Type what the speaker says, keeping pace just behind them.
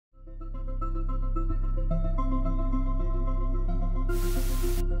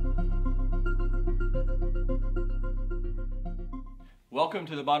Welcome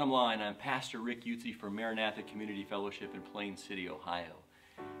to The Bottom Line. I'm Pastor Rick Utze from Maranatha Community Fellowship in Plain City, Ohio.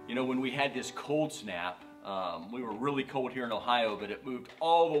 You know, when we had this cold snap, we were really cold here in Ohio, but it moved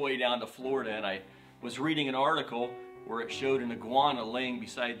all the way down to Florida, and I was reading an article where it showed an iguana laying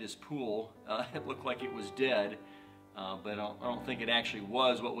beside this pool. It looked like it was dead, but I don't think it actually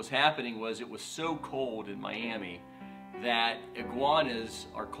was. What was happening was it was so cold in Miami that iguanas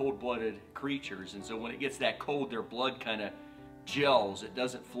are cold-blooded creatures, and so when it gets that cold, their blood kind of gels, it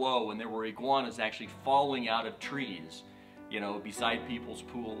doesn't flow, and there were iguanas actually falling out of trees, you know, beside people's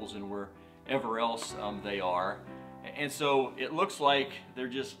pools and wherever else they are. And so it looks like they're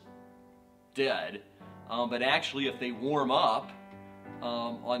just dead, but actually if they warm up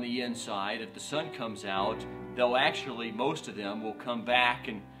on the inside, if the sun comes out, they'll actually, most of them will come back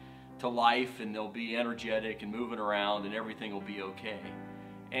to life, and they'll be energetic and moving around, and everything will be okay.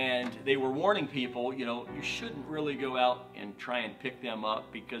 And they were warning people, you know, you shouldn't really go out and try and pick them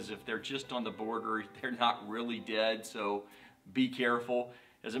up, because if they're just on the border, they're not really dead, so be careful.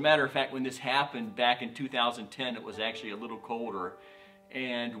 As a matter of fact, when this happened back in 2010, it was actually a little colder,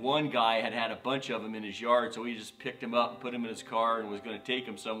 and one guy had a bunch of them in his yard, so he just picked them up and put them in his car and was going to take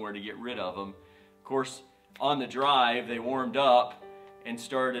them somewhere to get rid of them. Of course, on the drive, they warmed up and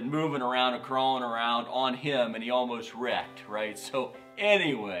started moving around and crawling around on him, and he almost wrecked, right? So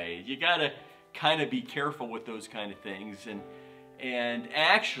anyway, you gotta kind of be careful with those kind of things. And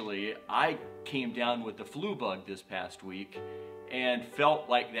actually, I came down with the flu bug this past week and felt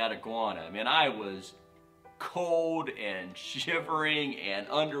like that iguana. I mean, I was cold and shivering and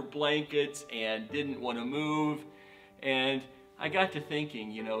under blankets and didn't want to move. And I got to thinking,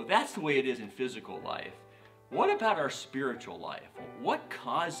 you know, that's the way it is in physical life. What about our spiritual life? What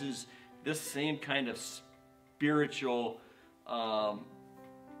causes this same kind of spiritual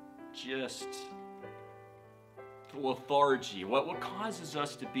just lethargy? What causes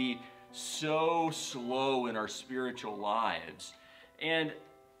us to be so slow in our spiritual lives? And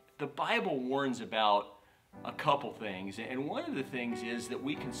the Bible warns about a couple things, and one of the things is that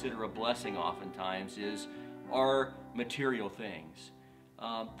we consider a blessing oftentimes is our material things.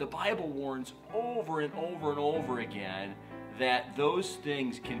 The Bible warns over and over and over again that those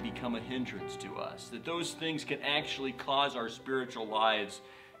things can become a hindrance to us, that those things can actually cause our spiritual lives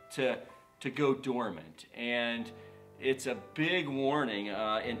to go dormant. And it's a big warning.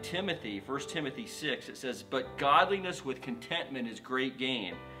 In Timothy, 1 Timothy 6, it says, "But godliness with contentment is great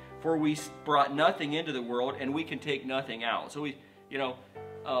gain, for we brought nothing into the world, and we can take nothing out." So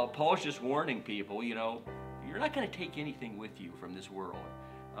Paul's just warning people, you know, you're not going to take anything with you from this world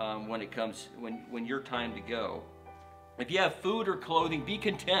when your time to go. If you have food or clothing, be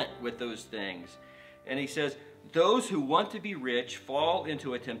content with those things. And he says, "Those who want to be rich fall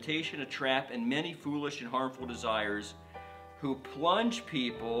into a temptation, a trap, and many foolish and harmful desires, who plunge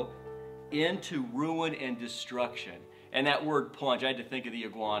people into ruin and destruction." And that word plunge, I had to think of the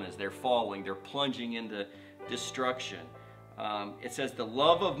iguanas. They're falling, they're plunging into destruction. It says the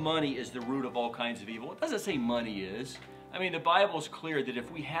love of money is the root of all kinds of evil. It doesn't say money is. I mean, the Bible's clear that if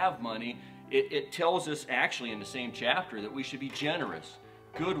we have money, it tells us actually in the same chapter that we should be generous,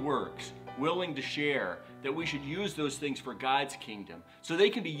 good works, willing to share, that we should use those things for God's kingdom. So they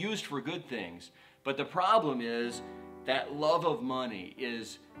can be used for good things. But the problem is that love of money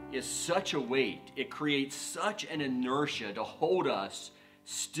is such a weight. It creates such an inertia to hold us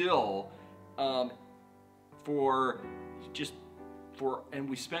still and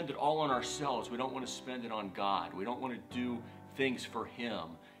we spend it all on ourselves. We don't want to spend it on God. We don't want to do things for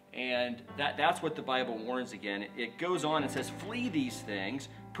Him. And that's what the Bible warns again. It goes on and says, "Flee these things,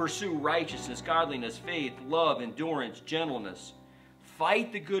 pursue righteousness, godliness, faith, love, endurance, gentleness.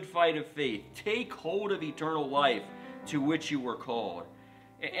 Fight the good fight of faith. Take hold of eternal life to which you were called."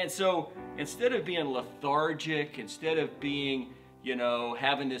 And so instead of being lethargic, instead of being, you know,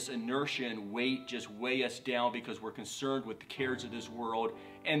 having this inertia and weight just weigh us down because we're concerned with the cares of this world,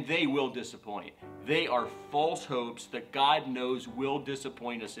 and they will disappoint. They are false hopes that God knows will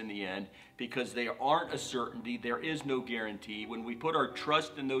disappoint us in the end, because they aren't a certainty. There is no guarantee. When we put our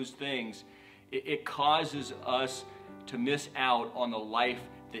trust in those things, it causes us to miss out on the life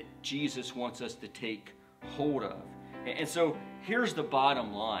that Jesus wants us to take hold of. And so here's the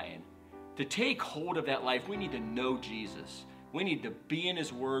bottom line. To take hold of that life, we need to know Jesus. We need to be in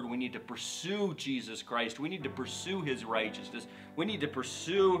His Word. We need to pursue Jesus Christ. We need to pursue His righteousness. We need to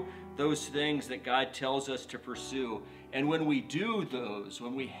pursue those things that God tells us to pursue. And when we do those,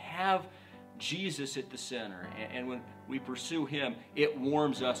 when we have Jesus at the center, and when we pursue Him, it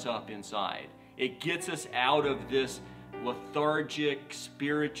warms us up inside. It gets us out of this lethargic,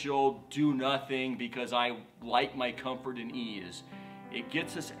 spiritual, do nothing because I like my comfort and ease. It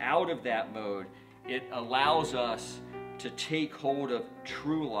gets us out of that mode. It allows us to take hold of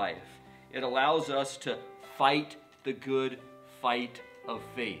true life. It allows us to fight the good fight of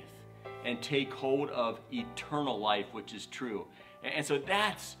faith and take hold of eternal life, which is true. And so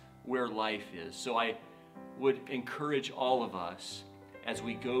that's where life is. So I would encourage all of us as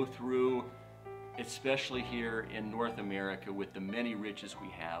we go through, especially here in North America with the many riches we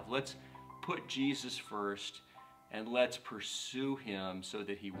have, let's put Jesus first and let's pursue him so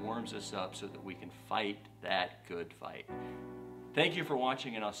that he warms us up so that we can fight that good fight. Thank you for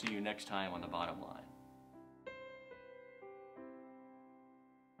watching, and I'll see you next time on The Bottom Line.